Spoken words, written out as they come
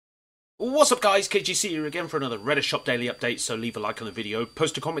What's up guys, KGC here again for another Reda Shop Daily Update, so leave a like on the video,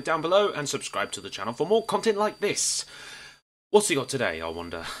 post a comment down below and subscribe to the channel for more content like this. What's he got today, I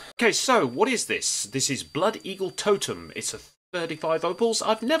wonder? Okay, so what is this? This is Blood Eagle Totem. It's a 35 opals.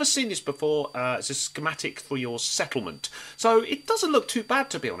 I've never seen this before. It's a schematic for your settlement. So it doesn't look too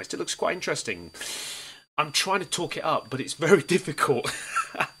bad, to be honest. It looks quite interesting. I'm trying to talk it up, but it's very difficult.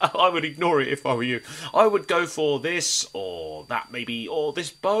 I would ignore it if I were you. I would go for this, or that maybe, or this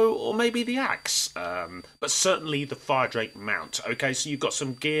bow, or maybe the axe. But certainly the Fire Drake mount. Okay, so you've got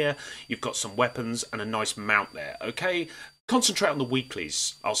some gear, you've got some weapons, and a nice mount there. Okay, concentrate on the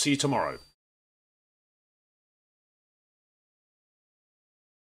weeklies. I'll see you tomorrow.